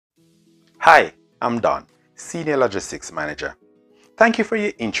Hi, I'm Don, Senior Logistics Manager. Thank you for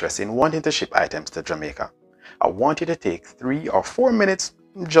your interest in wanting to ship items to Jamaica. I want you to take 3 or 4 minutes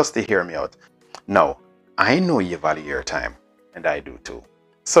just to hear me out. Now, I know you value your time, and I do too.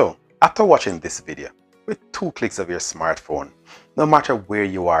 So, after watching this video, with 2 clicks of your smartphone, no matter where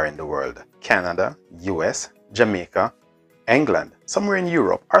you are in the world, Canada, US, Jamaica, England, somewhere in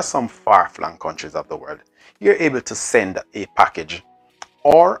Europe, or some far-flung countries of the world, you're able to send a package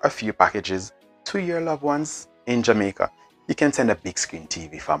or a few packages to your loved ones in Jamaica. You can send a big screen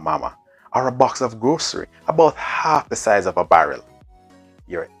TV for mama, or a box of grocery about half the size of a barrel.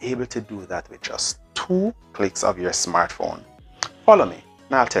 You're able to do that with just 2 clicks of your smartphone. Follow me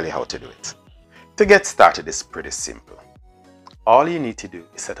and I'll tell you how to do it. To get started is pretty simple. All you need to do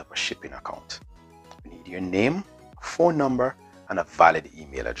is set up a shipping account. You need your name, phone number, and a valid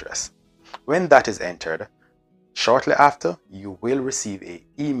email address. When that is entered, shortly after, you will receive an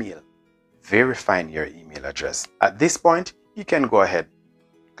email verifying your email address. At this point, you can go ahead,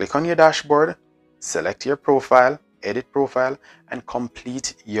 click on your dashboard, select your profile, edit profile, and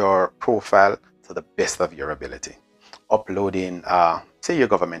complete your profile to the best of your ability. Uploading, say, your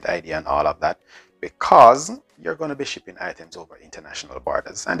government ID and all of that, because you're going to be shipping items over international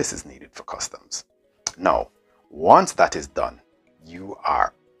borders, and this is needed for customs. Now, once that is done, you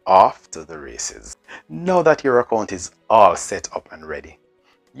are off to the races. Now that your account is all set up and ready,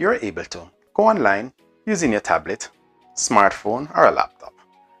 you're able to go online using your tablet, smartphone, or a laptop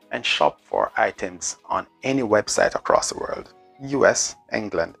and shop for items on any website across the world, US,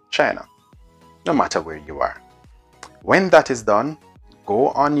 England, China, no matter where you are. When that is done, go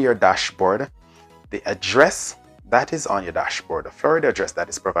on your dashboard. The address that is on your dashboard, the Florida address that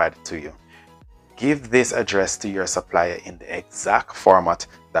is provided to you, give this address to your supplier in the exact format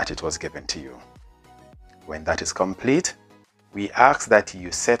that it was given to you. When that is complete, we ask that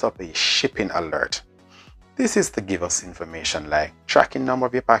you set up a shipping alert. This is to give us information like tracking number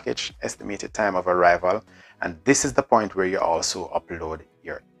of your package, estimated time of arrival, and this is the point where you also upload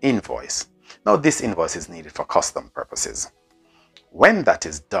your invoice. Now, this invoice is needed for custom purposes. When that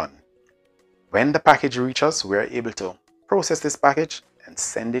is done, when the package reaches, we are able to process this package and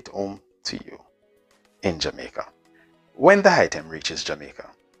send it home to you in Jamaica. When the item reaches Jamaica,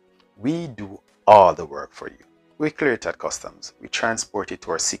 we do all the work for you. We clear it at customs. We transport it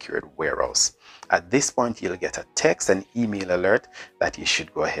to our secured warehouse. At this point, you'll get a text and email alert that you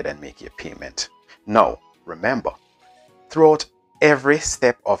should go ahead and make your payment. Now, remember, throughout every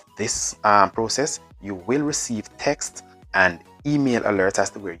step of this process, you will receive text and email alerts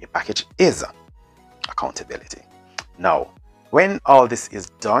as to where your package is. Accountability. Now, when all this is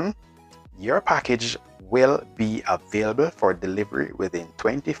done, your package will be available for delivery within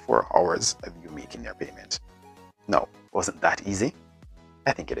 24 hours of you making your payment. Now, wasn't that easy?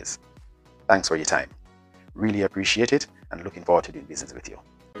 I think it is. Thanks for your time. Really appreciate it and looking forward to doing business with you.